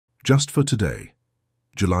Just for today,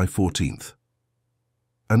 July 14th.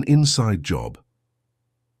 An inside job.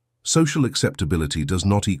 Social acceptability does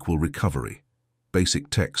not equal recovery. Basic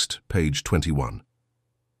text, page 21.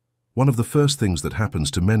 One of the first things that happens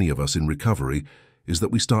to many of us in recovery is that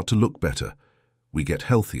we start to look better. We get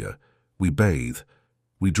healthier, we bathe,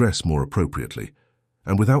 we dress more appropriately.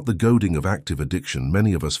 And without the goading of active addiction,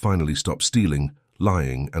 many of us finally stop stealing,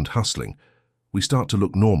 lying, and hustling. We start to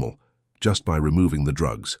look normal, just by removing the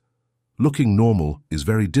drugs. Looking normal is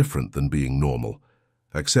very different than being normal.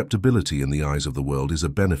 Acceptability in the eyes of the world is a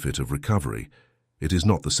benefit of recovery. It is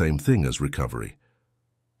not the same thing as recovery.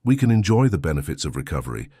 We can enjoy the benefits of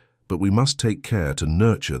recovery, but we must take care to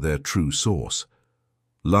nurture their true source.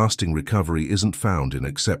 Lasting recovery isn't found in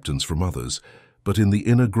acceptance from others, but in the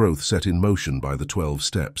inner growth set in motion by the 12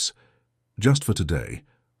 steps. Just for today,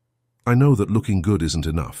 I know that looking good isn't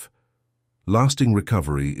enough. Lasting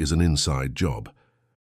recovery is an inside job.